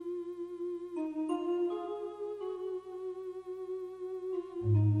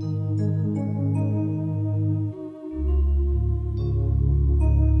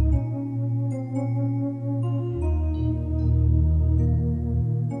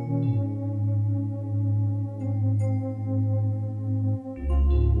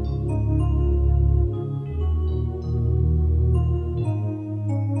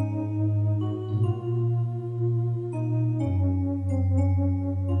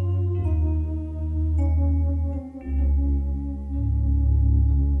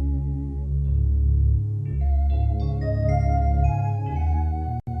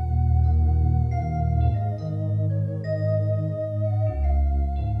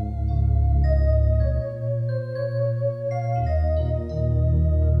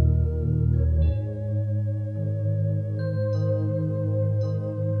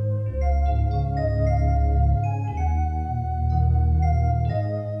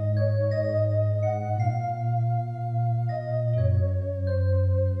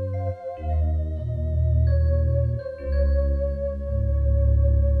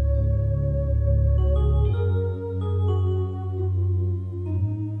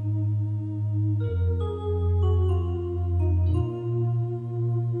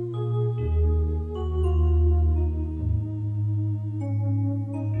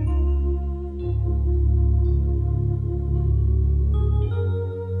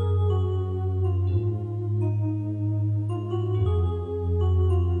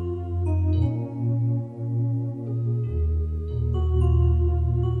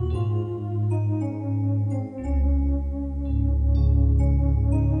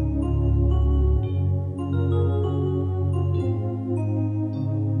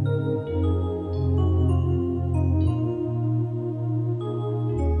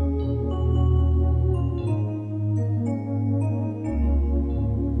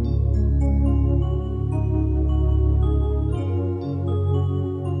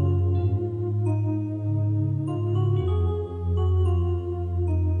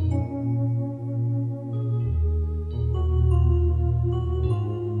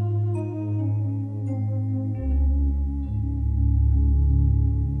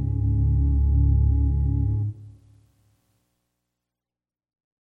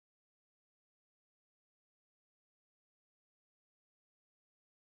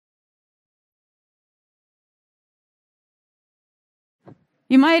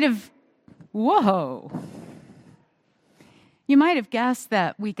You might have guessed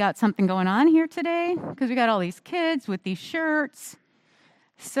that we got something going on here today because we got all these kids with these shirts.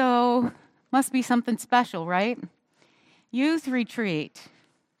 So, must be something special, right? Youth retreat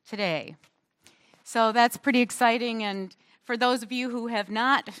today. So that's pretty exciting. And for those of you who have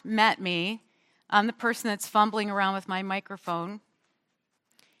not met me, I'm the person that's fumbling around with my microphone,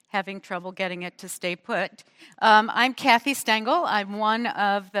 having trouble getting it to stay put. I'm Kathy Stengel. I'm one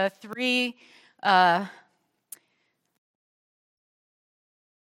of the three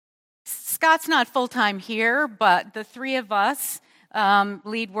Scott's not full-time here, but the three of us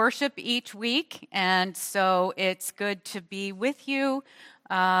lead worship each week, and so it's good to be with you.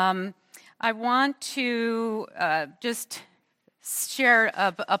 I want to just share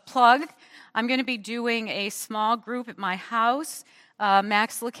a plug. I'm going to be doing a small group at my house.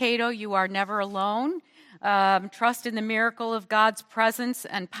 Max Lucado, You Are Never Alone. Trust in the miracle of God's presence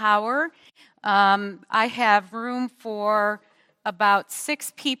and power. I have room for about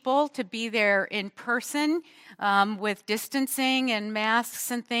 6 people to be there in person with distancing and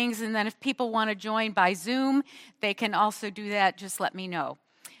masks and things. And then if people want to join by Zoom, they can also do that. Just let me know.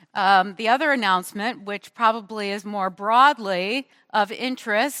 The other announcement, which probably is more broadly of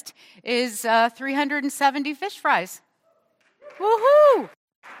interest, is 370 fish fries. Woohoo!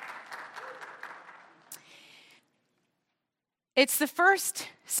 It's the first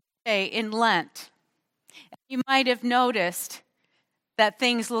Sunday in Lent. You might have noticed that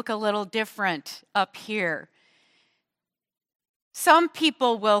things look a little different up here. Some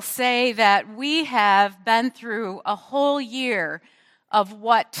people will say that we have been through a whole year of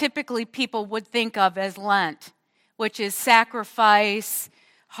what typically people would think of as Lent, which is sacrifice,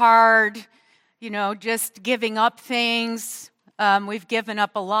 hard, just giving up things. We've given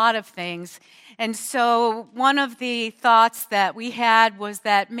up a lot of things. And so one of the thoughts that we had was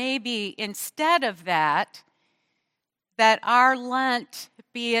that maybe instead of that our Lent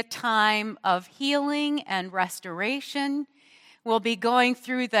be a time of healing and restoration. We'll be going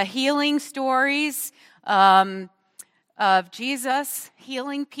through the healing stories of Jesus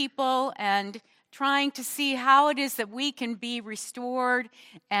healing people and trying to see how it is that we can be restored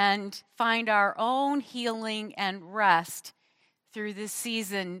and find our own healing and rest through this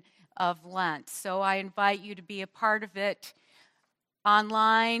season of Lent. So I invite you to be a part of it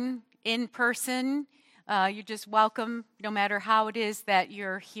online, in person. You're just welcome, no matter how it is that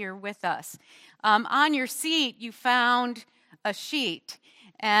you're here with us. On your seat, you found a sheet,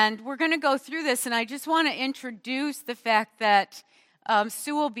 and we're going to go through this, and I just want to introduce the fact that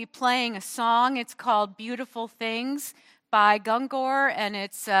Sue will be playing a song. It's called Beautiful Things by Gungor, and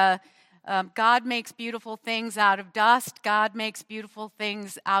it's God makes beautiful things out of dust. God makes beautiful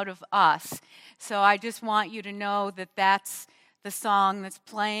things out of us. So I just want you to know that that's the song that's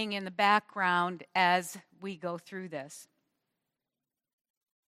playing in the background as we go through this.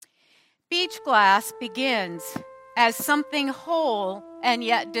 Beach glass begins as something whole and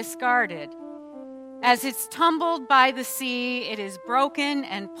yet discarded. As it's tumbled by the sea, it is broken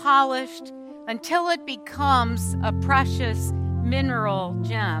and polished until it becomes a precious mineral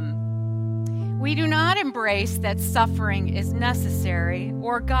gem. We do not embrace that suffering is necessary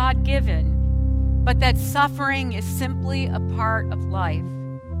or God-given, but that suffering is simply a part of life.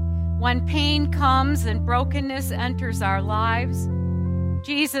 When pain comes and brokenness enters our lives,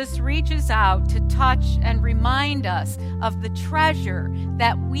 Jesus reaches out to touch and remind us of the treasure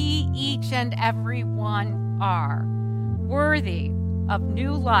that we each and every one are, worthy of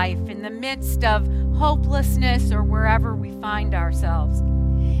new life in the midst of hopelessness or wherever we find ourselves.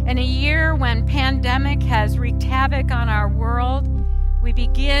 In a year when pandemic has wreaked havoc on our world, we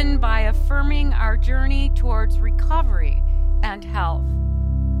begin by affirming our journey towards recovery and health.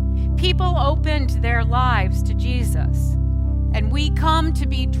 People opened their lives to Jesus, and we come to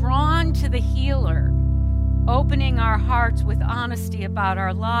be drawn to the healer, opening our hearts with honesty about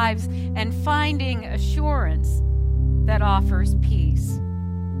our lives and finding assurance that offers peace.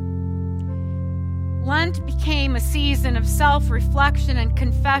 Lent became a season of self-reflection and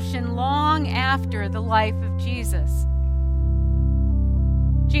confession long after the life of Jesus.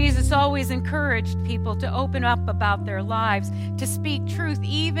 Jesus always encouraged people to open up about their lives, to speak truth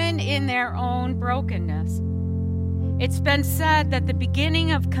even in their own brokenness. It's been said that the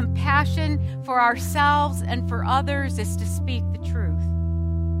beginning of compassion for ourselves and for others is to speak the truth.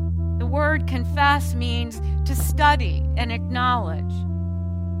 The word confess means to study and acknowledge.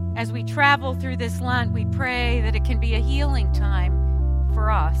 As we travel through this Lent, we pray that it can be a healing time for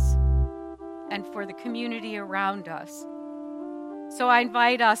us and for the community around us. So I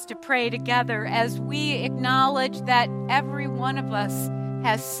invite us to pray together as we acknowledge that every one of us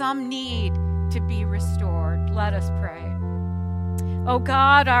has some need to be restored. Let us pray. O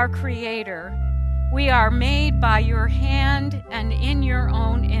God, our Creator, we are made by your hand and in your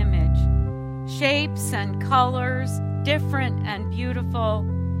own image, shapes and colors, different and beautiful.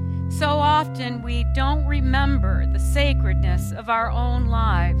 So often we don't remember the sacredness of our own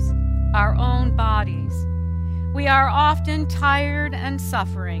lives, our own bodies. We are often tired and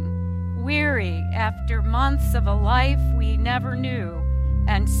suffering, weary after months of a life we never knew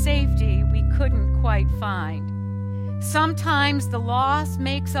and safety we couldn't quite find. Sometimes the loss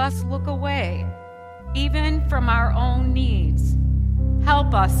makes us look away, even from our own needs.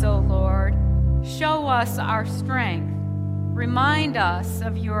 Help us, O Lord. Show us our strength. Remind us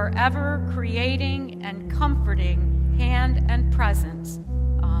of your ever-creating and comforting hand and presence.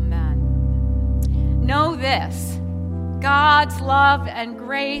 Amen. Know this, God's love and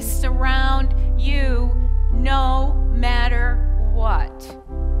grace surround you no matter what.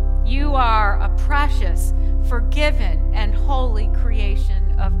 You are a precious, forgiven, and holy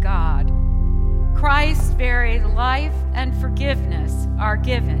creation of God. Christ's very life and forgiveness are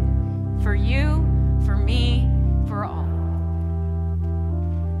given for you, for me, for all.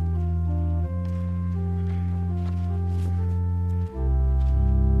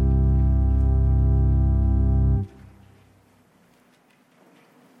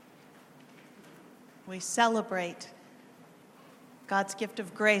 We celebrate God's gift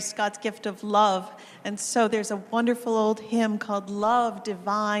of grace, God's gift of love. And so there's a wonderful old hymn called Love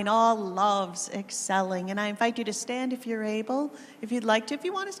Divine, All Loves Excelling. And I invite you to stand if you're able, if you'd like to. If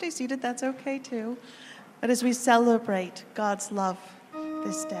you want to stay seated, that's okay too. But as we celebrate God's love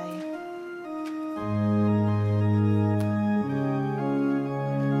this day.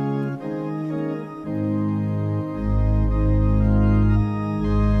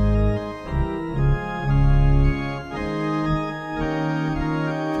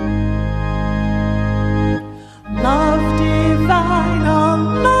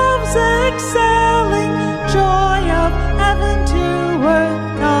 Excelling, joy of heaven to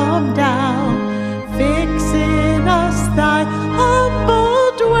earth come down, fix in us thy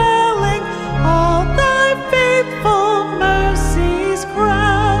humble dwelling, all thy faithful mercies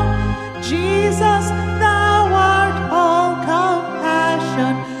crown. Jesus, thou art all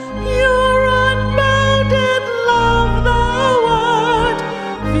compassion, pure unbounded love thou art.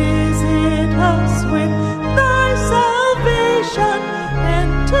 Visit us with thy salvation,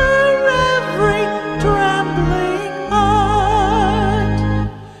 enter trembling heart.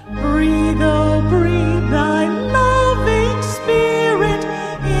 Breathe, oh breathe thy loving spirit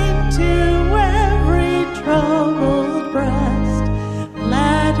into every troubled breast.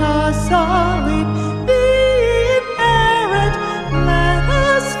 Let us all in thee inherit, let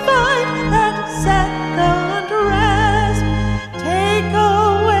us find that second rest. Take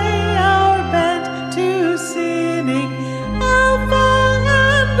away our bent to sinning, Alpha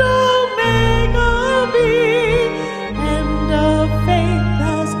and Omega be, end of faith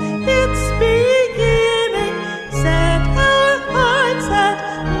as its beginning, set our hearts at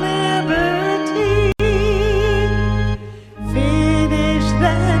liberty. Finish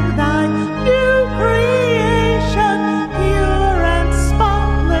then thy new creation, pure and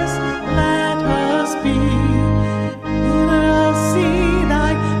spotless let us be. Let us see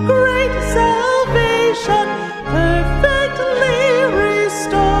thy great salvation, perfectly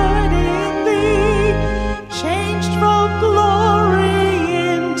restored in thee, changed from glory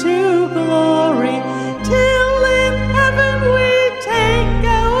into glory, till in heaven we take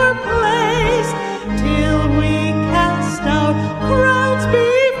our place, till we cast our crowns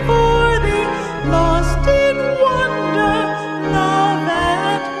before thee, lost in wonder, love,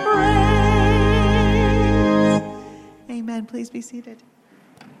 and praise. Amen. Please be seated.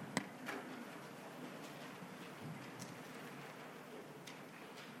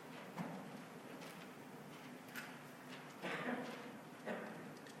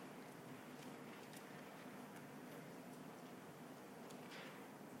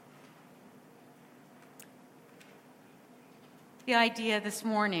 The idea this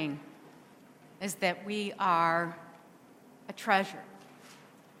morning is that we are a treasure.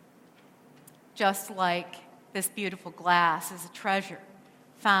 Just like this beautiful glass is a treasure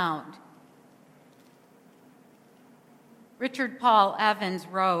found. Richard Paul Evans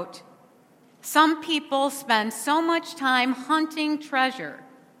wrote, "Some people spend so much time hunting treasure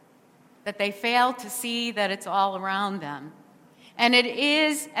that they fail to see that it's all around them. And it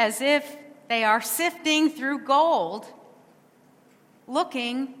is as if they are sifting through gold,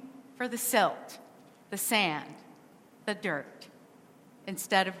 looking for the silt, the sand, the dirt,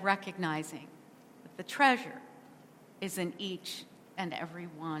 instead of recognizing that the treasure is in each and every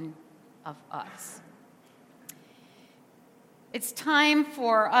one of us. It's time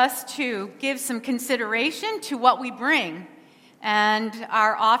for us to give some consideration to what we bring. And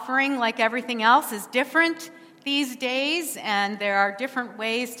our offering, like everything else, is different these days, and there are different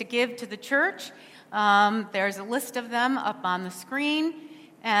ways to give to the church. There's a list of them up on the screen,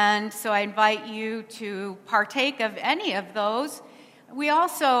 and so I invite you to partake of any of those. We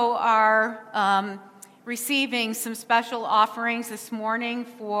also are receiving some special offerings this morning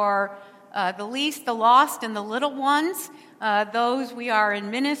for the least, the lost, and the little ones. Those we are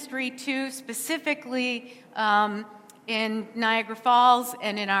in ministry to, specifically in Niagara Falls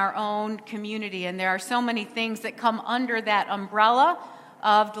and in our own community. And there are so many things that come under that umbrella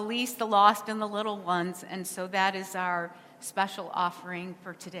of the least, the lost, and the little ones. And so that is our special offering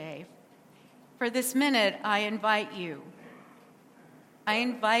for today. For this minute, I invite you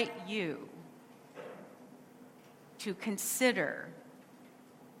to consider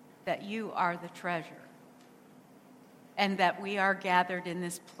that you are the treasure and that we are gathered in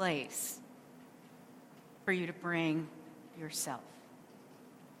this place for you to bring yourself.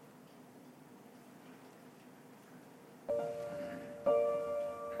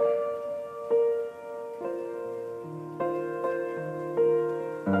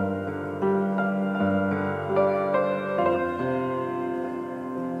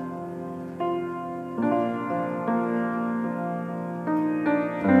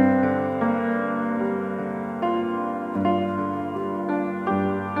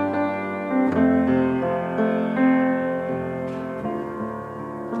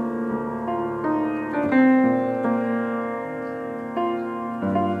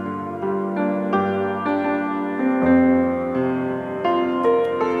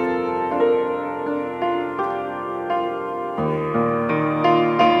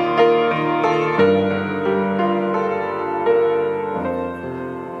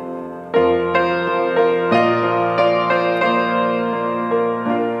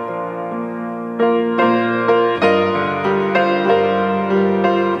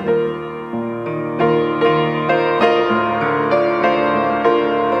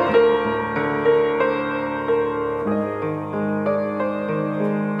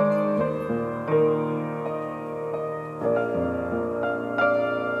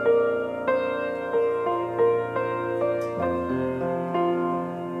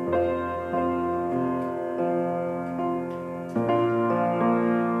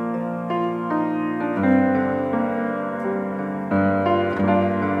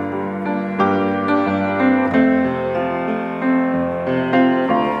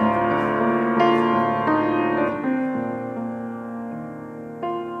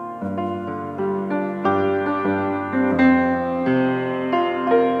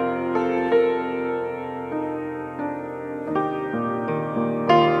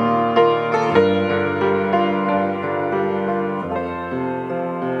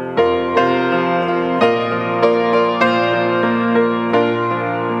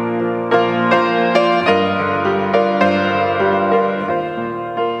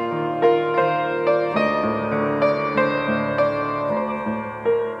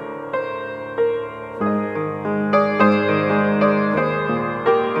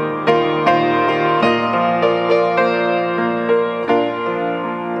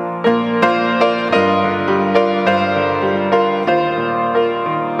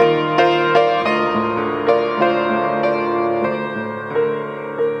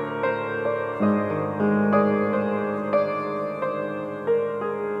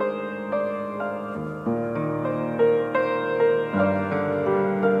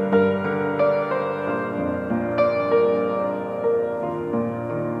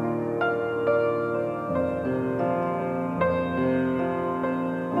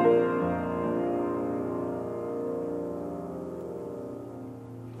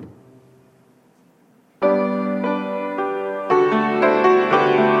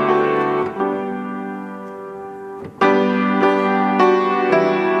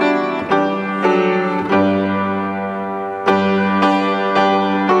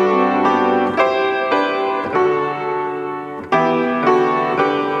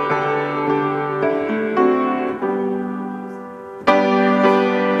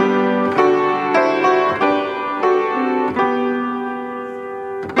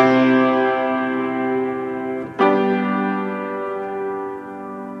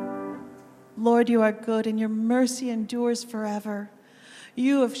 Lord, you are good and your mercy endures forever.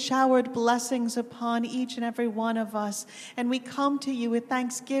 You have showered blessings upon each and every one of us, and we come to you with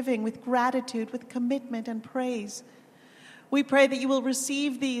thanksgiving, with gratitude, with commitment and praise. We pray that you will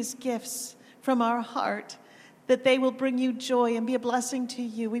receive these gifts from our heart, that they will bring you joy and be a blessing to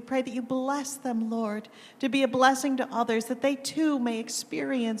you. We pray that you bless them, Lord, to be a blessing to others, that they too may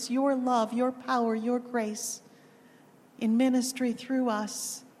experience your love, your power, your grace in ministry through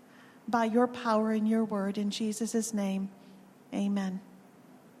us by your power and your word. In Jesus' name, amen.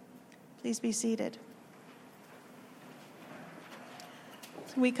 Please be seated.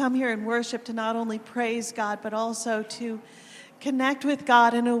 We come here in worship to not only praise God, but also to connect with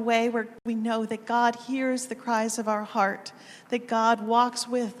God in a way where we know that God hears the cries of our heart, that God walks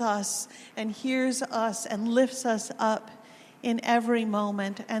with us and hears us and lifts us up in every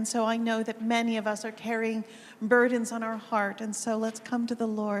moment. And so I know that many of us are carrying burdens on our heart. And so let's come to the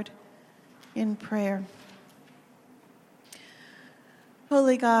Lord in prayer.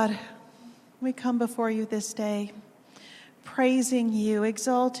 Holy God, we come before you this day, praising you,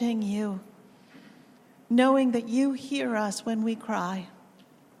 exalting you, knowing that you hear us when we cry.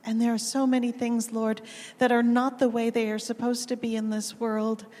 And there are so many things, Lord, that are not the way they are supposed to be in this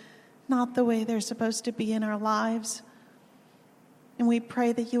world, not the way they're supposed to be in our lives. And we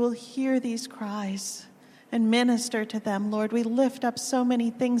pray that you will hear these cries and minister to them, Lord. We lift up so many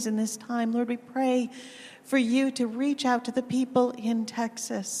things in this time. Lord, we pray for you to reach out to the people in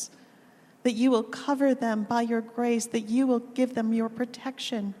Texas, that you will cover them by your grace, that you will give them your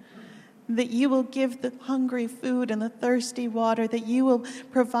protection, that you will give the hungry food and the thirsty water, that you will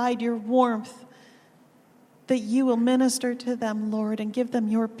provide your warmth, that you will minister to them, Lord, and give them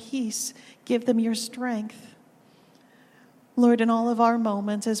your peace, give them your strength. Lord, in all of our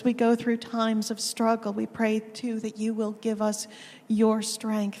moments, as we go through times of struggle, we pray too that you will give us your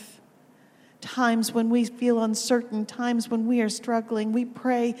strength. Times when we feel uncertain, times when we are struggling, we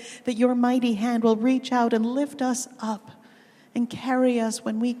pray that your mighty hand will reach out and lift us up and carry us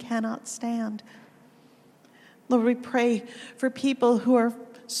when we cannot stand. Lord, we pray for people who are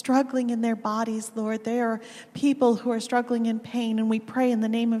struggling in their bodies, Lord. There are people who are struggling in pain, and we pray in the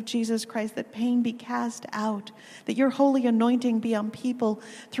name of Jesus Christ that pain be cast out, that your holy anointing be on people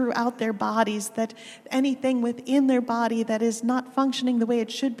throughout their bodies, that anything within their body that is not functioning the way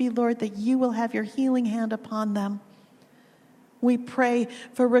it should be, Lord, that you will have your healing hand upon them. We pray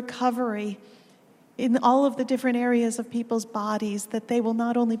for recovery in all of the different areas of people's bodies, that they will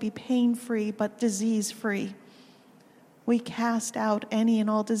not only be pain-free, but disease-free. We cast out any and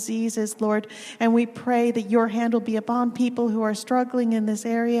all diseases, Lord, and we pray that your hand will be upon people who are struggling in this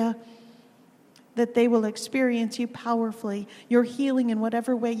area, that they will experience you powerfully, your healing in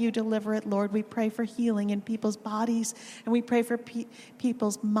whatever way you deliver it, Lord. We pray for healing in people's bodies, and we pray for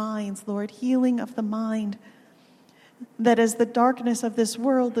people's minds, Lord, healing of the mind. That as the darkness of this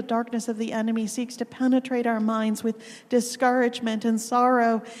world, the darkness of the enemy seeks to penetrate our minds with discouragement and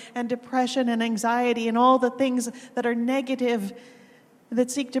sorrow and depression and anxiety and all the things that are negative that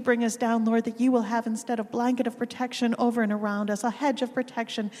seek to bring us down, Lord, that you will have instead a blanket of protection over and around us, a hedge of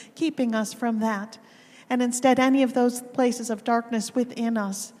protection keeping us from that. And instead, any of those places of darkness within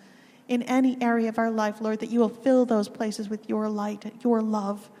us, in any area of our life, Lord, that you will fill those places with your light, your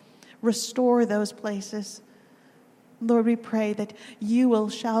love. Restore those places. Lord, we pray that you will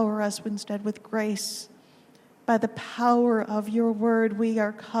shower us instead with grace. By the power of your word, we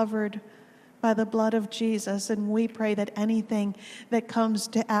are covered by the blood of Jesus, and we pray that anything that comes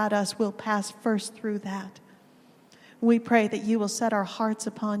to at us will pass first through that. We pray that you will set our hearts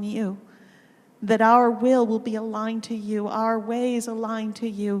upon you, that our will be aligned to you, our ways aligned to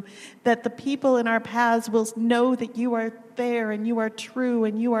you, that the people in our paths will know that you are there and you are true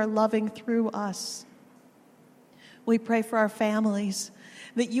and you are loving through us. We pray for our families,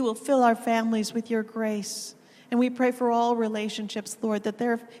 that you will fill our families with your grace. And we pray for all relationships, Lord, that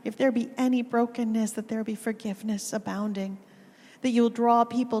if there be any brokenness, that there be forgiveness abounding, that you'll draw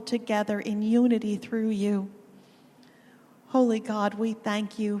people together in unity through you. Holy God, we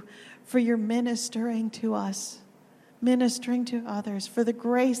thank you for your ministering to us, ministering to others, for the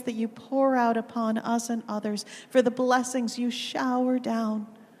grace that you pour out upon us and others, for the blessings you shower down.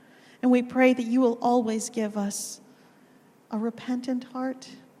 And we pray that you will always give us a repentant heart,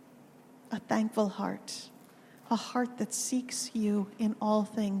 a thankful heart, a heart that seeks you in all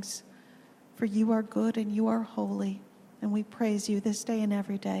things. For you are good and you are holy, and we praise you this day and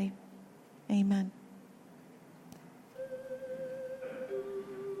every day. Amen.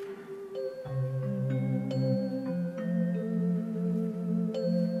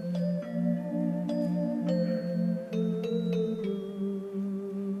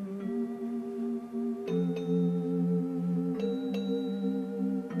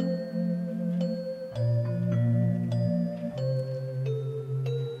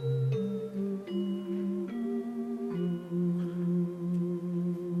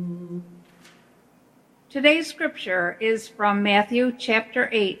 Today's scripture is from Matthew chapter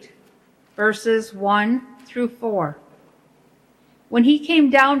 8, verses 1 through 4. When he came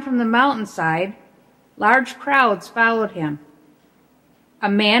down from the mountainside, large crowds followed him. A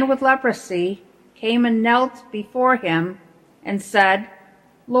man with leprosy came and knelt before him and said,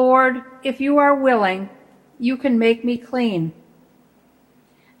 "Lord, if you are willing, you can make me clean."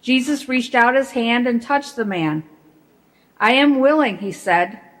 Jesus reached out his hand and touched the man. "I am willing," he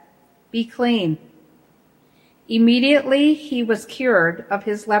said. "Be clean." Immediately he was cured of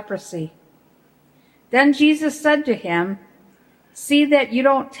his leprosy. Then Jesus said to him, "See that you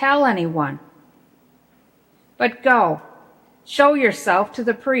don't tell anyone. But go, show yourself to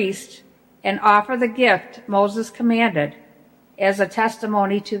the priest and offer the gift Moses commanded as a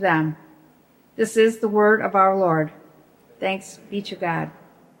testimony to them." This is the word of our Lord. Thanks be to God.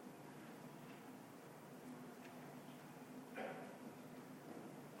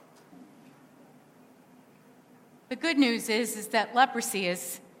 The good news is that leprosy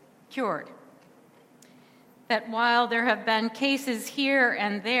is cured. That while there have been cases here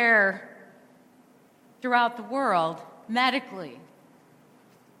and there throughout the world, medically,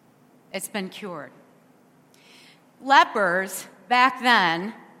 it's been cured. Lepers, back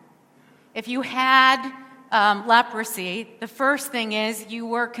then, if you had leprosy, the first thing is you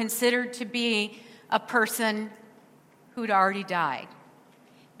were considered to be a person who'd already died,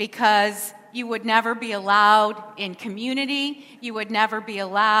 because you would never be allowed in community, you would never be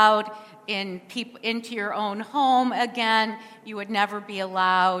allowed into your own home again, you would never be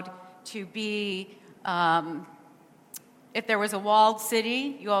allowed to be, if there was a walled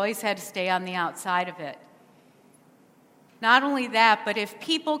city, you always had to stay on the outside of it. Not only that, but if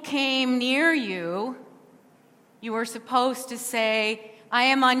people came near you, you were supposed to say, "I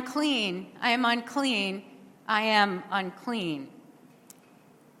am unclean, I am unclean, I am unclean."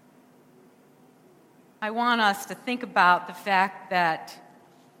 I want us to think about the fact that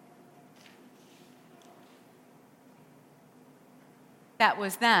that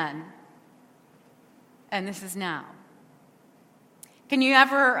was then, and this is now. Can you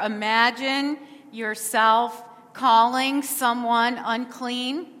ever imagine yourself calling someone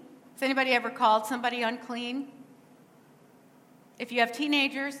unclean? Has anybody ever called somebody unclean? If you have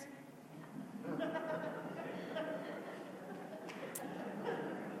teenagers,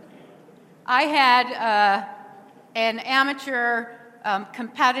 I had an amateur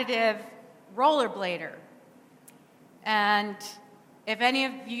competitive rollerblader. And if any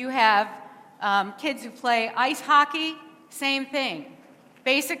of you have kids who play ice hockey, same thing.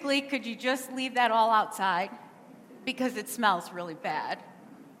 Basically, could you just leave that all outside? Because it smells really bad.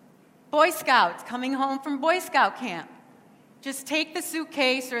 Boy Scouts coming home from Boy Scout camp. Just take the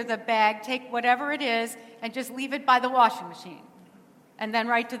suitcase or the bag, take whatever it is, and just leave it by the washing machine. And then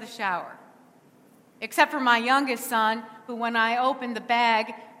right to the shower. Except for my youngest son, who when I opened the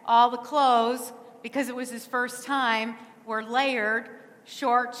bag, all the clothes, because it was his first time, were layered,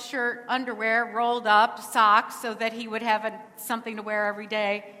 shorts, shirt, underwear, rolled up, socks, so that he would have something to wear every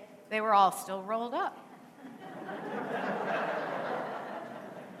day. They were all still rolled up.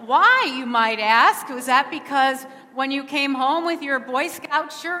 Why, you might ask? Was that because when you came home with your Boy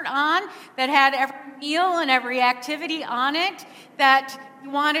Scout shirt on that had every meal and every activity on it, that you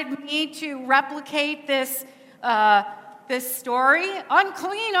wanted me to replicate this story?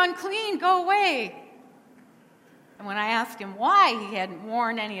 Unclean, unclean, go away. And when I asked him why he hadn't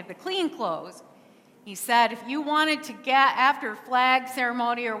worn any of the clean clothes, he said, if you wanted to get, after flag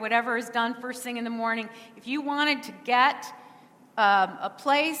ceremony or whatever is done first thing in the morning, if you wanted to get a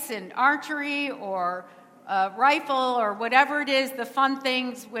place in archery or a rifle or whatever it is, the fun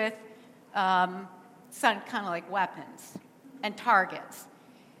things with some kind of like weapons and targets,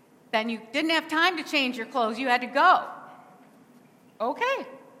 then you didn't have time to change your clothes. You had to go. Okay.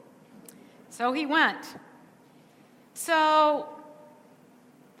 So he went. So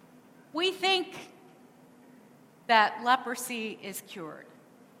we think that leprosy is cured.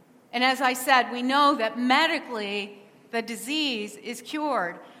 And as I said, we know that medically the disease is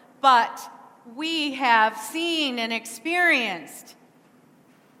cured, but we have seen and experienced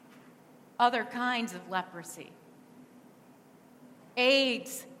other kinds of leprosy.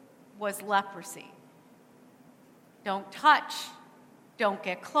 AIDS was leprosy. Don't touch, don't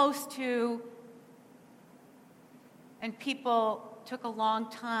get close to. And people took a long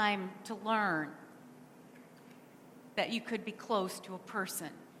time to learn that you could be close to a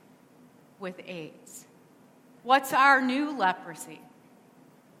person with AIDS. What's our new leprosy?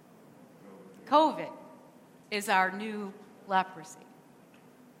 COVID is our new leprosy.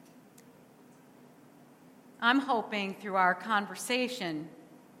 I'm hoping through our conversation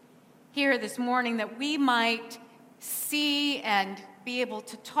here this morning that we might see and be able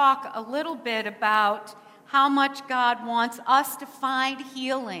to talk a little bit about how much God wants us to find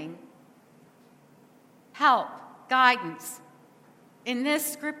healing, help, guidance in this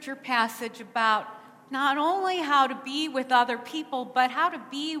scripture passage about not only how to be with other people, but how to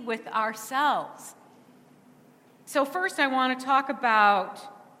be with ourselves. So first I want to talk about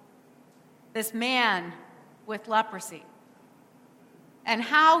this man with leprosy and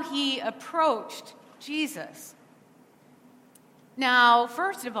how he approached Jesus. Now,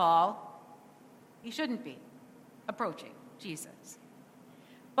 first of all, he shouldn't be approaching Jesus.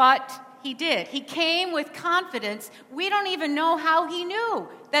 But he did. He came with confidence. We don't even know how he knew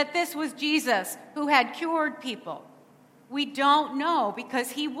that this was Jesus who had cured people. We don't know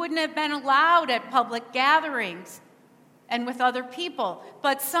because he wouldn't have been allowed at public gatherings and with other people.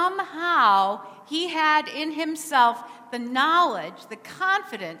 But somehow he had in himself the knowledge, the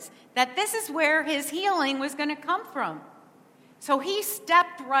confidence that this is where his healing was going to come from. So he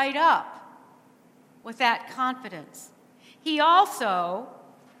stepped right up with that confidence. He also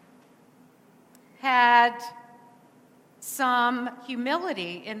had some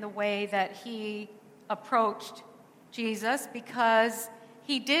humility in the way that he approached Jesus, because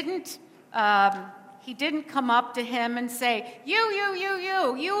he didn't come up to him and say,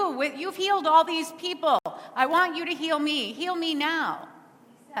 you've healed all these people. I want you to heal me now.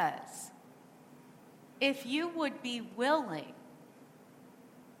 He says, if you would be willing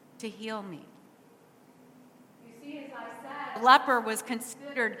to heal me. You see, as I said, a leper was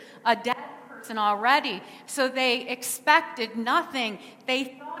considered a dead person already, so they expected nothing. They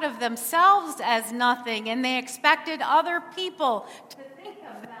thought of themselves as nothing, and they expected other people to think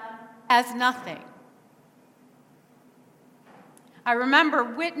of them as nothing. I remember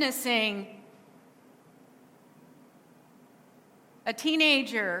witnessing a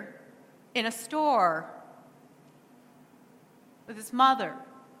teenager in a store with his mother.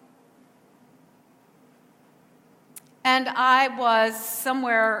 And I was some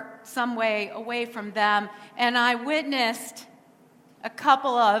way away from them, and I witnessed a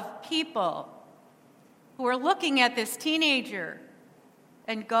couple of people who were looking at this teenager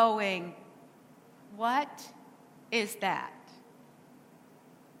and going, "What is that?"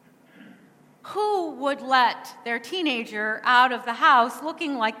 Who would let their teenager out of the house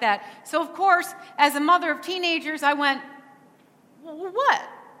looking like that? So, of course, as a mother of teenagers, I went, "What?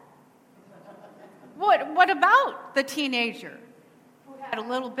 What about the teenager who had a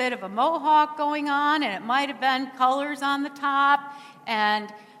little bit of a mohawk going on, and it might have been colors on the top,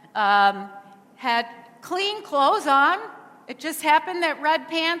 and had clean clothes on? It just happened that red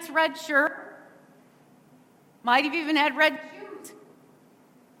pants, red shirt, might have even had red shoes,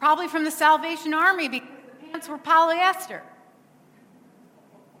 probably from the Salvation Army because the pants were polyester."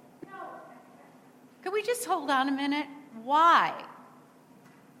 No. Could we just hold on a minute? Why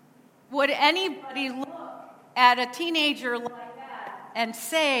would anybody look at a teenager like that and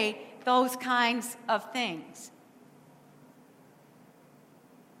say those kinds of things?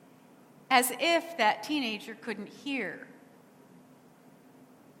 As if that teenager couldn't hear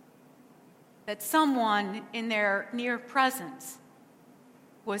that someone in their near presence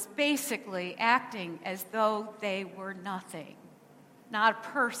was basically acting as though they were nothing, not a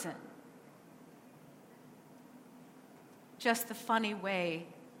person. Just the funny way,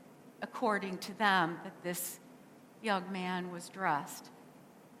 according to them, that this young man was dressed.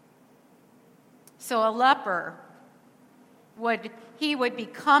 So a leper would be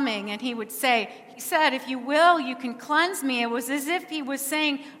coming and he would say, he said, "If you will, you can cleanse me." It was as if he was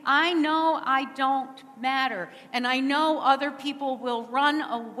saying, "I know I don't matter, and I know other people will run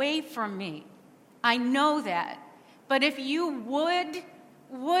away from me. I know that. But if you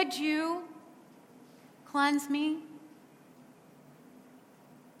would you cleanse me?"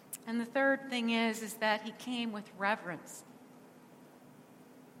 And the third thing is that he came with reverence.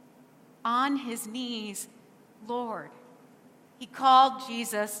 On his knees, "Lord." He called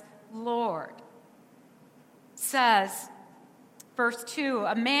Jesus Lord. Says, verse 2,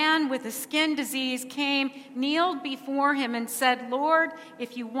 "A man with a skin disease came, kneeled before him, and said, 'Lord,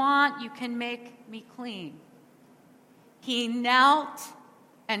 if you want, you can make me clean.' He knelt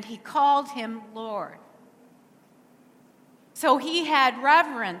and he called him Lord." So he had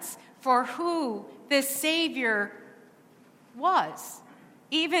reverence for who this Savior was,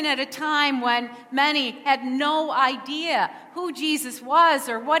 even at a time when many had no idea who Jesus was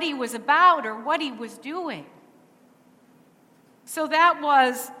or what he was about or what he was doing. So that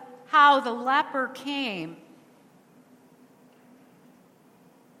was how the leper came.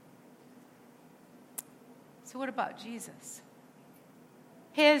 So what about Jesus?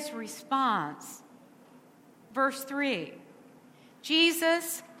 his response. Verse 3,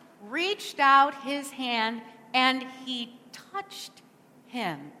 Jesus reached out his hand and he touched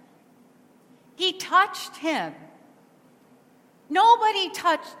him. He touched him. Nobody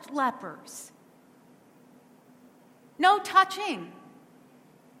touched lepers. No touching.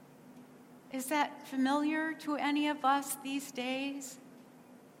 Is that familiar to any of us these days?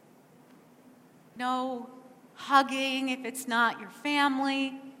 No hugging if it's not your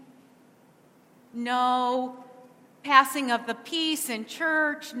family. No passing of the peace in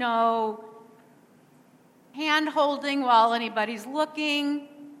church. No hand holding while anybody's looking.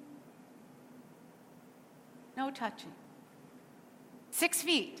 No touching. 6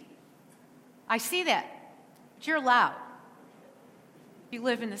 feet. I see that. But you're allowed. You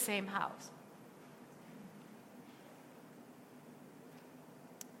live in the same house.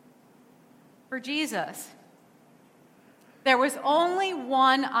 For Jesus, there was only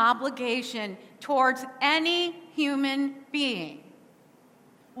one obligation towards any human being.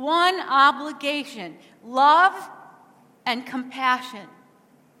 One obligation: love and compassion.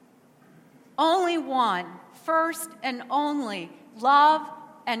 Only one, first and only, love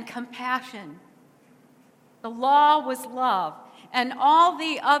and compassion. The law was love. And all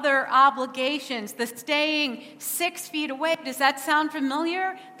the other obligations, the staying 6 feet away, does that sound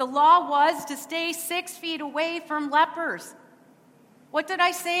familiar? The law was to stay 6 feet away from lepers. What did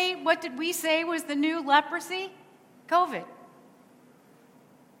I say? What did we say was the new leprosy? COVID.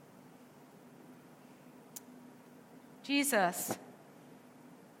 Jesus,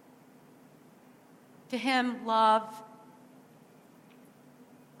 to him, love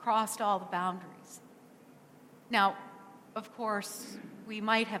crossed all the boundaries. Now, of course, we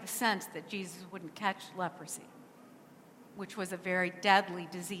might have a sense that Jesus wouldn't catch leprosy, which was a very deadly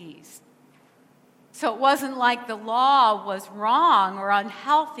disease. So it wasn't like the law was wrong or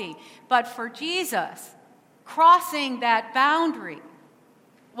unhealthy, but for Jesus, crossing that boundary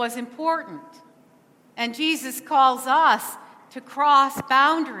was important. And Jesus calls us to cross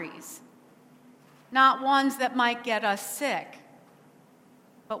boundaries, not ones that might get us sick.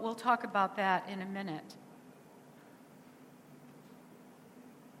 But we'll talk about that in a minute.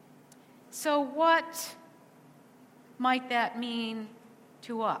 So what might that mean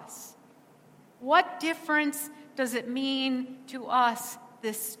to us? What difference does it mean to us,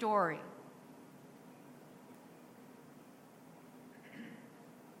 this story?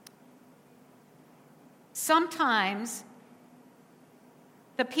 Sometimes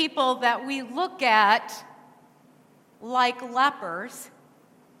the people that we look at like lepers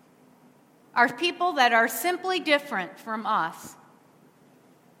are people that are simply different from us.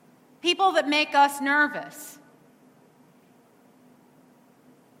 People that make us nervous.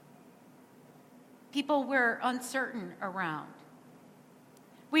 People we're uncertain around.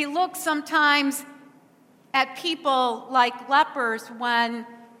 We look sometimes at people like lepers when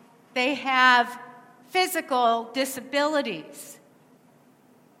they have physical disabilities,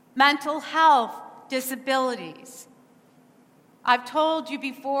 mental health disabilities. I've told you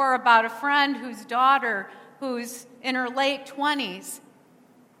before about a friend whose daughter, who's in her late 20s,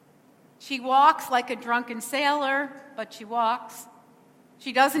 she walks like a drunken sailor, but she walks.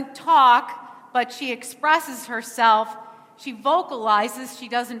 She doesn't talk, but she expresses herself. She vocalizes, she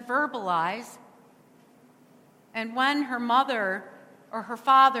doesn't verbalize. And when her mother or her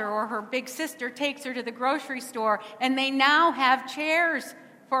father or her big sister takes her to the grocery store, and they now have chairs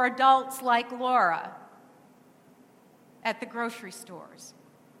for adults like Laura at the grocery stores.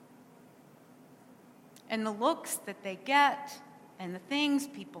 And the looks that they get and the things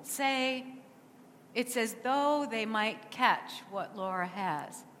people say, it's as though they might catch what Laura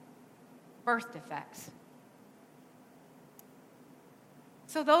has: birth defects.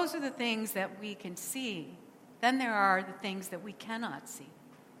 So those are the things that we can see. Then there are the things that we cannot see.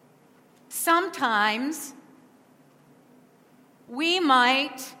 Sometimes we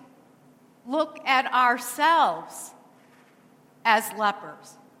might look at ourselves as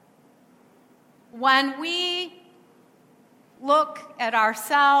lepers. When we look at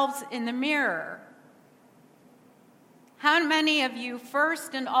ourselves in the mirror, how many of you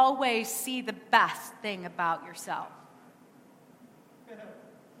first and always see the best thing about yourself?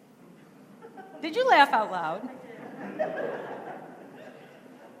 Did you laugh out loud?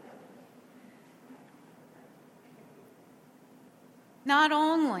 Not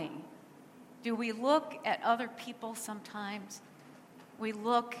only do we look at other people sometimes, we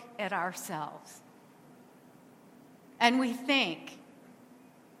look at ourselves. And we think,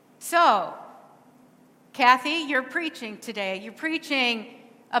 so, Kathy, you're preaching today. You're preaching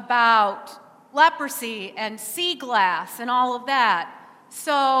about leprosy and sea glass and all of that.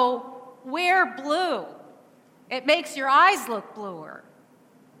 So wear blue. It makes your eyes look bluer.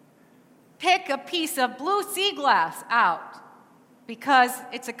 Pick a piece of blue sea glass out because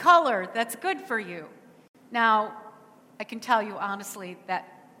it's a color that's good for you. Now, I can tell you honestly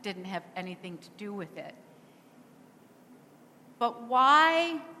that didn't have anything to do with it. But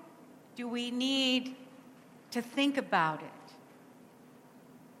why do we need to think about it?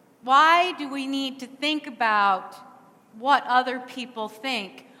 Why do we need to think about what other people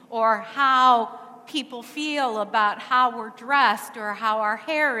think or how people feel about how we're dressed or how our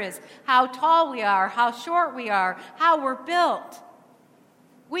hair is, how tall we are, how short we are, how we're built?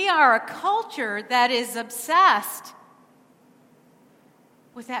 We are a culture that is obsessed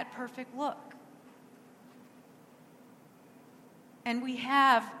with that perfect look. And we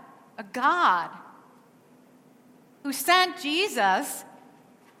have a God who sent Jesus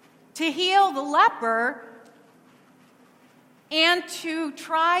to heal the leper and to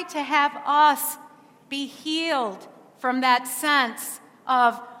try to have us be healed from that sense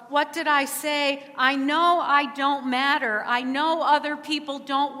of, what did I say? I know I don't matter. I know other people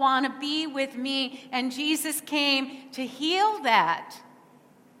don't want to be with me. And Jesus came to heal that.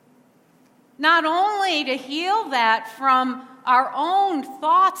 Not only to heal that from our own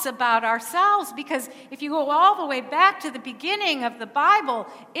thoughts about ourselves, because if you go all the way back to the beginning of the Bible,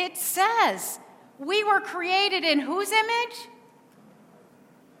 it says we were created in whose image?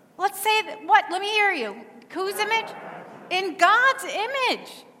 Let's say that, what? Let me hear you. Whose image? In God's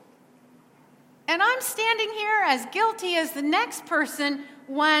image. And I'm standing here as guilty as the next person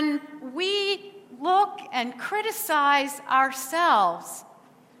when we look and criticize ourselves.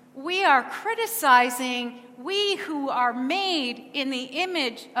 We are criticizing we who are made in the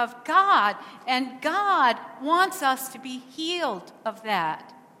image of God, and God wants us to be healed of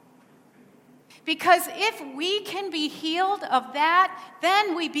that. Because if we can be healed of that,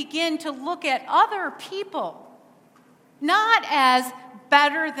 then we begin to look at other people, not as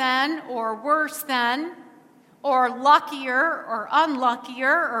better than or worse than, or luckier or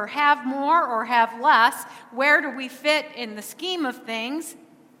unluckier, or have more or have less. Where do we fit in the scheme of things?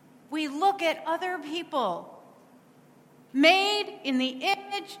 We look at other people made in the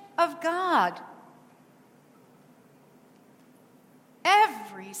image of God.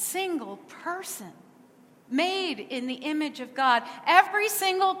 Every single person made in the image of God. Every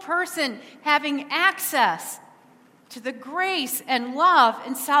single person having access to the grace and love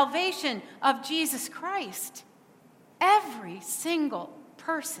and salvation of Jesus Christ. Every single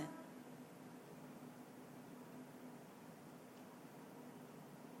person.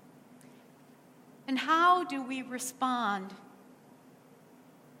 And how do we respond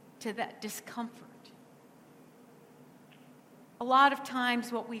to that discomfort? A lot of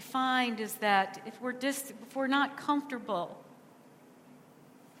times what we find is that if we're not comfortable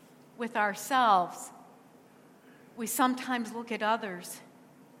with ourselves, we sometimes look at others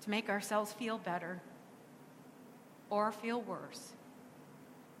to make ourselves feel better or feel worse.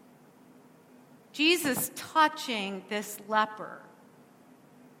 Jesus touching this leper,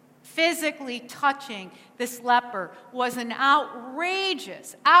 physically touching this leper, was an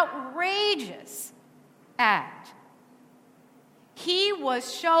outrageous act. He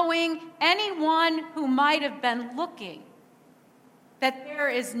was showing anyone who might have been looking that there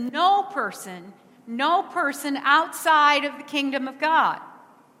is no person outside of the kingdom of God.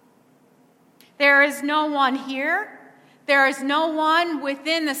 There is no one here. There is no one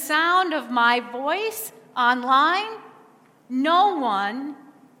within the sound of my voice online. No one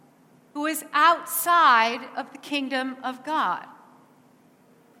who is outside of the kingdom of God.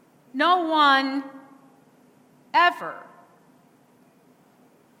 No one ever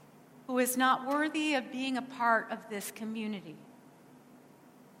who is not worthy of being a part of this community.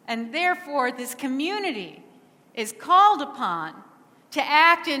 And therefore, this community is called upon to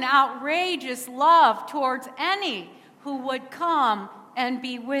act in outrageous love towards any who would come and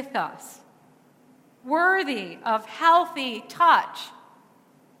be with us. Worthy of healthy touch,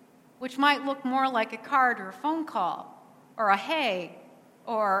 which might look more like a card or a phone call, or a hey,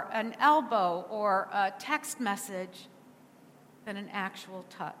 or an elbow, or a text message, than an actual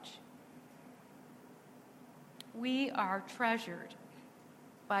touch. We are treasured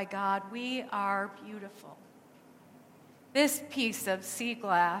by God. We are beautiful. This piece of sea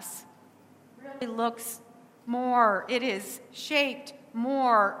glass really looks more, it is shaped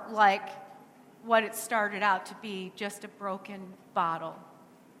more like what it started out to be, just a broken bottle.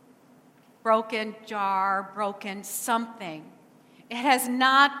 Broken jar, broken something. It has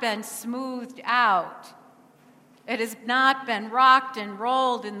not been smoothed out. It has not been rocked and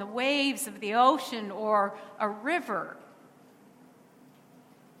rolled in the waves of the ocean or a river.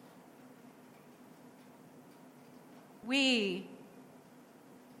 we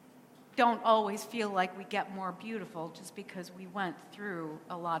don't always feel like we get more beautiful just because we went through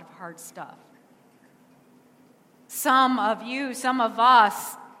a lot of hard stuff. Some of you, some of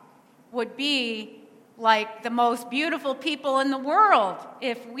us would be like the most beautiful people in the world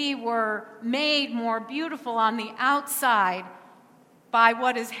if we were made more beautiful on the outside by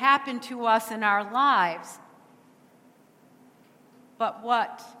what has happened to us in our lives. But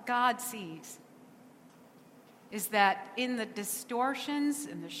what God sees is that in the distortions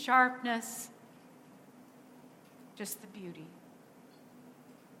and the sharpness, just the beauty,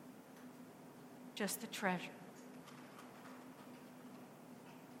 just the treasure.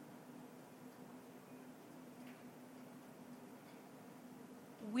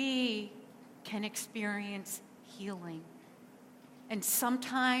 We can experience healing. And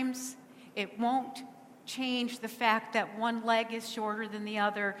sometimes it won't change the fact that one leg is shorter than the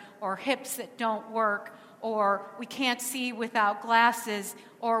other, or hips that don't work, or we can't see without glasses,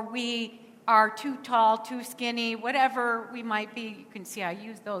 or we are too tall, too skinny, whatever we might be. You can see I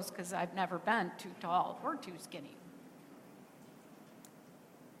use those because I've never been too tall or too skinny.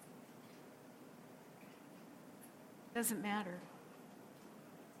 Doesn't matter.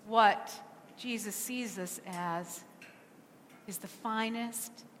 What Jesus sees us as is the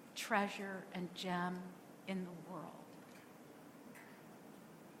finest treasure and gem in the world.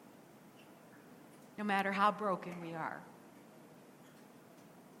 No matter how broken we are.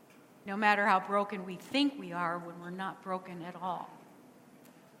 No matter how broken we think we are when we're not broken at all.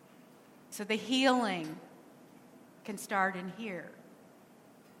 So the healing can start in here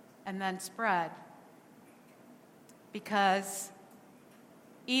and then spread. Because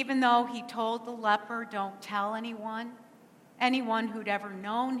even though he told the leper, don't tell anyone who'd ever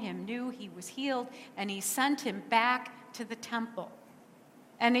known him knew he was healed, and he sent him back to the temple.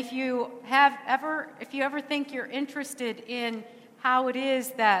 And if you ever think you're interested in how it is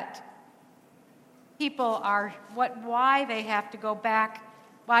that people are, why they have to go back,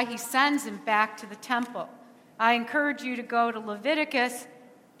 why he sends them back to the temple, I encourage you to go to Leviticus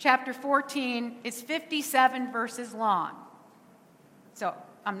chapter 14. It's 57 verses long. So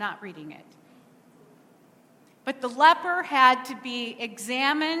I'm not reading it. But the leper had to be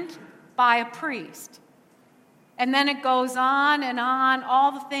examined by a priest. And then it goes on and on,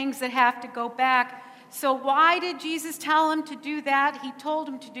 all the things that have to go back. So why did Jesus tell him to do that? He told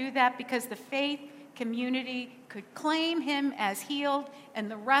him to do that because the faith community could claim him as healed and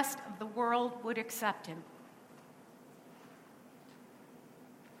the rest of the world would accept him.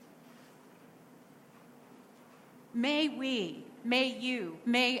 May we, may you,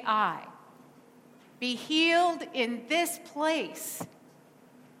 may I be healed in this place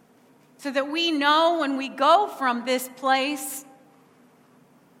so that we know when we go from this place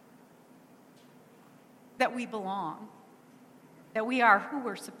that we belong, that we are who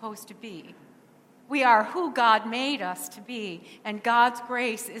we're supposed to be. We are who God made us to be, and God's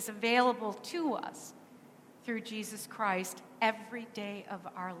grace is available to us through Jesus Christ every day of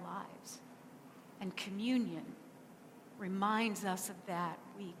our lives. And communion reminds us of that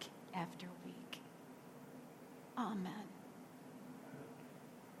week after week. Amen.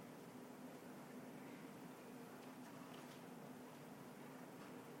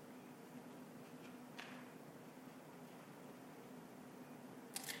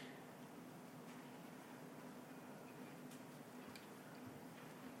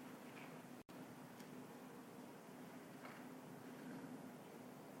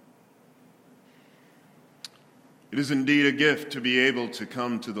 It is indeed a gift to be able to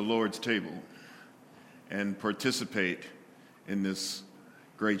come to the Lord's table and participate in this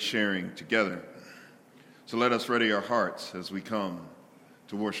great sharing together. So let us ready our hearts as we come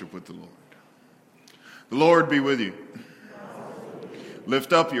to worship with the Lord. The Lord be with you.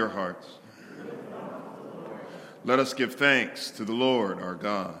 Lift up your hearts. Let us give thanks to the Lord our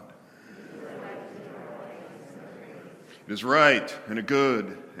God. It is right and a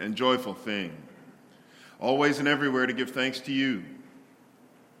good and joyful thing, always and everywhere, to give thanks to you.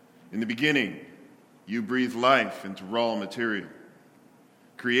 In the beginning, you breathed life into raw material,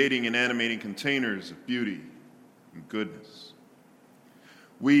 creating and animating containers of beauty and goodness.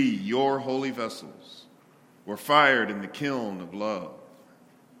 We, your holy vessels, were fired in the kiln of love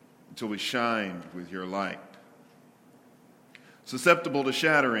until we shined with your light. Susceptible to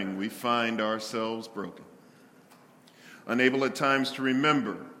shattering, we find ourselves broken, unable at times to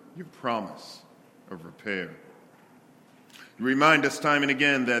remember your promise of repair. You remind us time and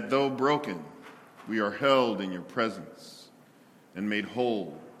again that though broken, we are held in your presence and made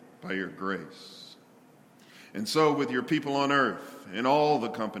whole by your grace. And so with your people on earth and all the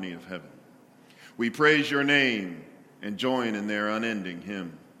company of heaven, we praise your name and join in their unending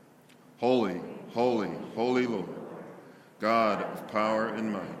hymn. Holy, holy, holy Lord, God of power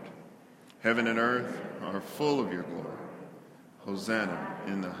and might, heaven and earth are full of your glory. Hosanna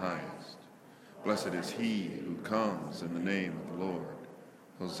in the highest. Blessed is he who comes in the name of the Lord.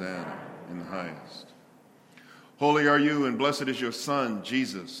 Hosanna in the highest. Holy are you, and blessed is your Son,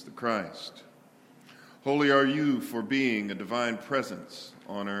 Jesus the Christ. Holy are you for being a divine presence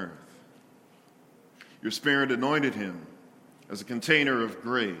on earth. Your Spirit anointed him as a container of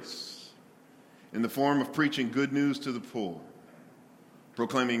grace in the form of preaching good news to the poor,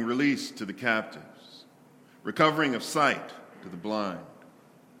 proclaiming release to the captives, recovering of sight to the blind,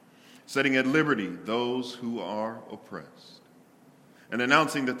 setting at liberty those who are oppressed, and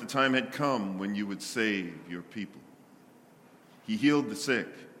announcing that the time had come when you would save your people. He healed the sick,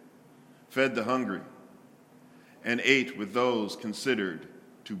 fed the hungry, and ate with those considered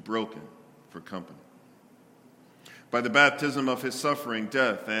too broken for company. By the baptism of his suffering,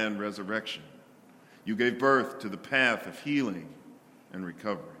 death, and resurrection, you gave birth to the path of healing and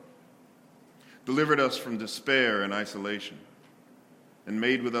recovery, delivered us from despair and isolation, and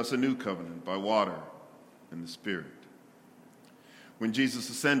made with us a new covenant by water and the Spirit. When Jesus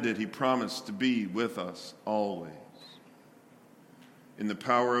ascended, he promised to be with us always. In the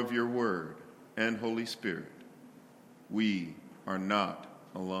power of your word and Holy Spirit, we are not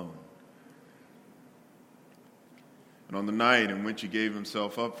alone. And on the night in which he gave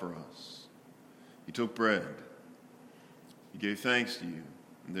himself up for us, he took bread. He gave thanks to you,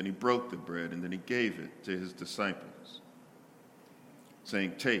 and then he broke the bread, and then he gave it to his disciples,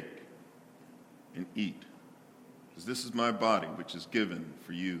 saying, "Take and eat, because this is my body, which is given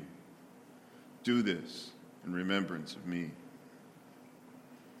for you. Do this in remembrance of me."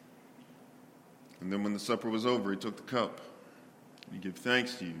 And then when the supper was over, he took the cup, and he gave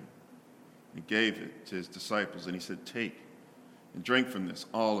thanks to you. He gave it to his disciples, and he said, "Take and drink from this,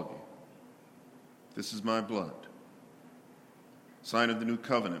 all of you. This is my blood, sign of the new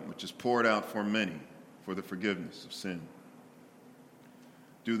covenant, which is poured out for many for the forgiveness of sin.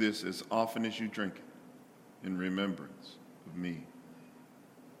 Do this as often as you drink it in remembrance of me."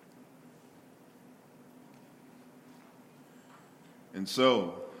 And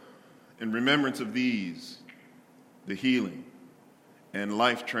so, in remembrance of these, the healing and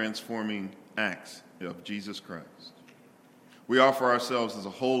life-transforming acts of Jesus Christ, we offer ourselves as a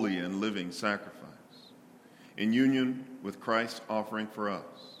holy and living sacrifice, in union with Christ's offering for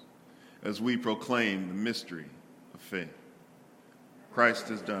us, as we proclaim the mystery of faith. Christ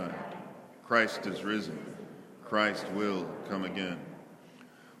has died. Christ is risen. Christ will come again.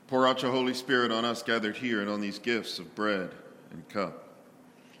 Pour out your Holy Spirit on us gathered here and on these gifts of bread and cup.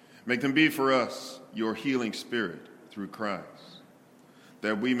 Make them be for us your healing spirit through Christ,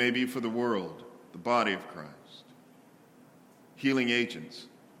 that we may be for the world the body of Christ, healing agents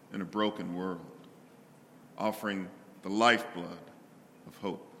in a broken world, offering the lifeblood of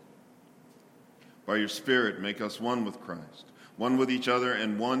hope. By your Spirit, make us one with Christ, one with each other,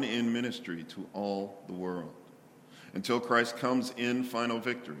 and one in ministry to all the world, until Christ comes in final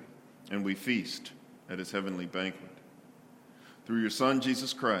victory and we feast at his heavenly banquet. Through your Son,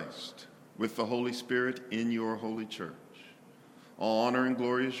 Jesus Christ, with the Holy Spirit in your holy church, all honor and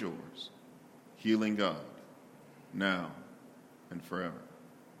glory is yours, healing God, now and forever.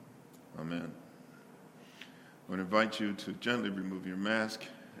 Amen. I would invite you to gently remove your mask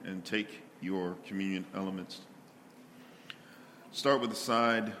and take your communion elements. Start with the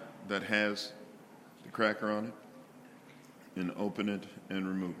side that has the cracker on it, and open it and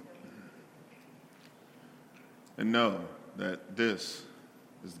remove it. And know that this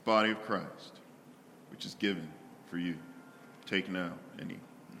is the body of Christ, which is given for you. Take now and eat.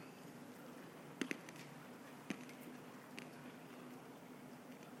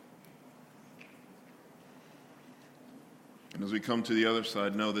 And as we come to the other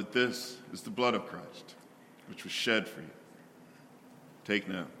side, know that this is the blood of Christ, which was shed for you. Take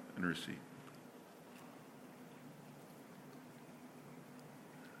now and receive.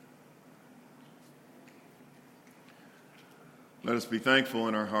 Let us be thankful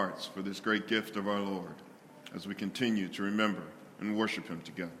in our hearts for this great gift of our Lord as we continue to remember and worship him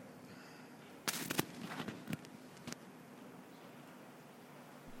together.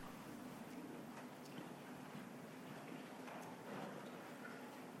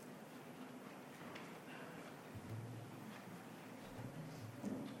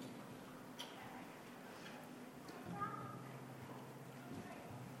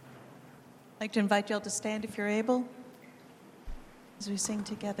 I'd like to invite you all to stand if you're able, as we sing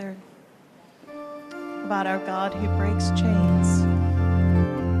together about our God who breaks chains.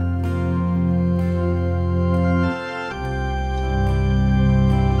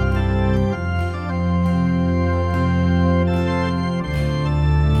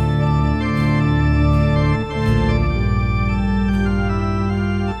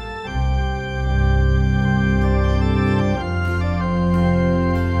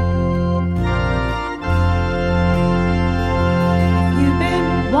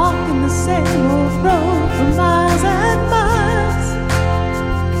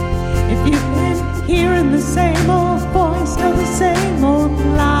 the same old voice, tell the same old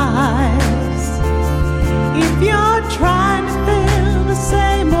lies. If you're trying to fill the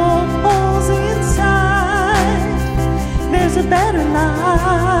same old holes inside, there's a better life.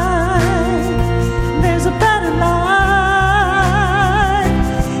 There's a better life.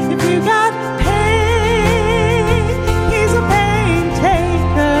 If you got pain, he's a pain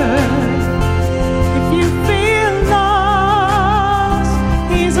taker. If you feel lost,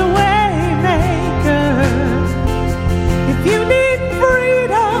 he's a way maker. If you need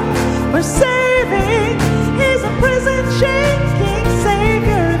freedom or saving, he's a prison shaking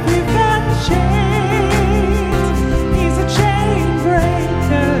savior. If you've got chains, he's a chain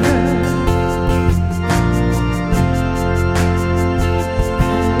breaker.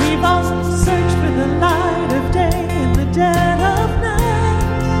 We've all searched for the light of day in the dead of night.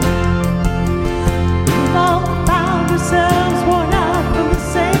 We've all found ourselves worn out from the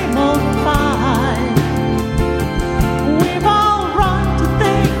same old fight. We've all run to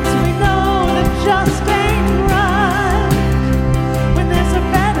things we know that just ain't right. When there's a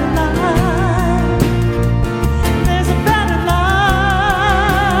better life, there's a better life.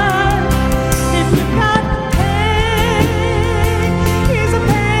 If you've got pain, he's a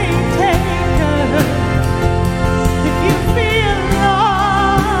pain taker. If you feel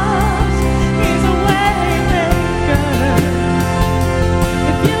lost, he's a way maker.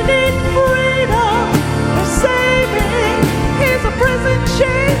 If you need freedom or saving, he's a prison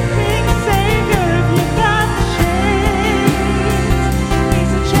shaking savior. If you've got chains,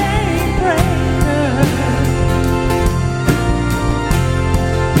 he's a chain breaker.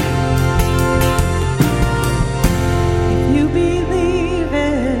 If you believe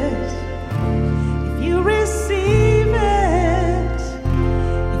it, if you receive it,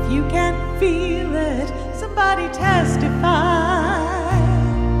 if you can feel it, somebody testify.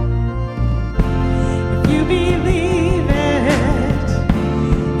 If you believe it,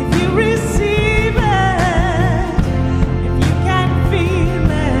 if you receive it, if you can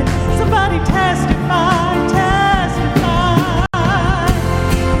feel it, somebody testify, testify.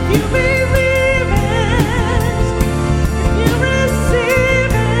 If you believe it, if you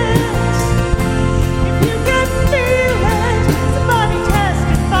receive it, if you can feel it, somebody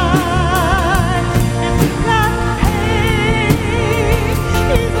testify. If you've got pain,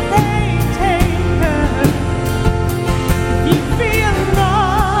 he's a pain taker. If you feel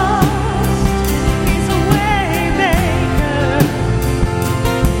lost, he's a way maker.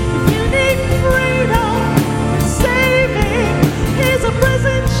 If you need freedom and saving, he's a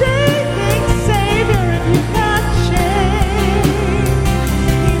prison shaking savior. If you've got chains,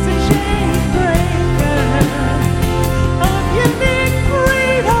 he's a chain breaker. Oh, if you need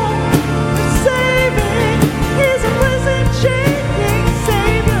freedom and saving, he's a prison shaking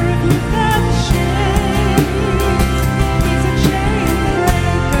savior. If you've got chains, he's a chain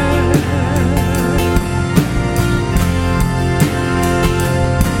breaker.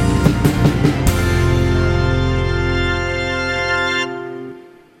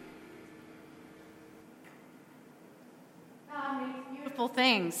 God makes beautiful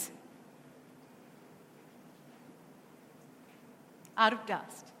things out of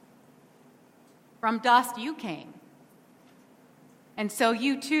dust. From dust you came. And so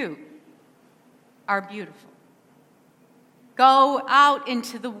you too are beautiful. Go out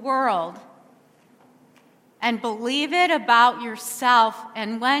into the world and believe it about yourself.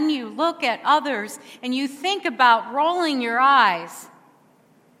 And when you look at others and you think about rolling your eyes,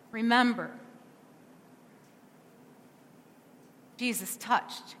 remember, Jesus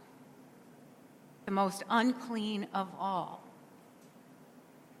touched the most unclean of all.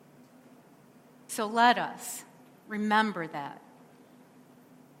 So let us remember that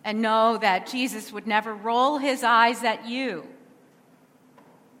and know that Jesus would never roll his eyes at you.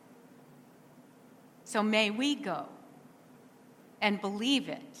 So may we go and believe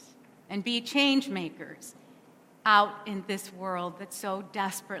it and be change makers out in this world that so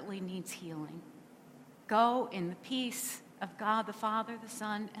desperately needs healing. Go in the peace of God the Father, the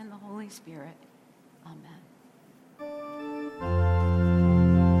Son, and the Holy Spirit. Amen.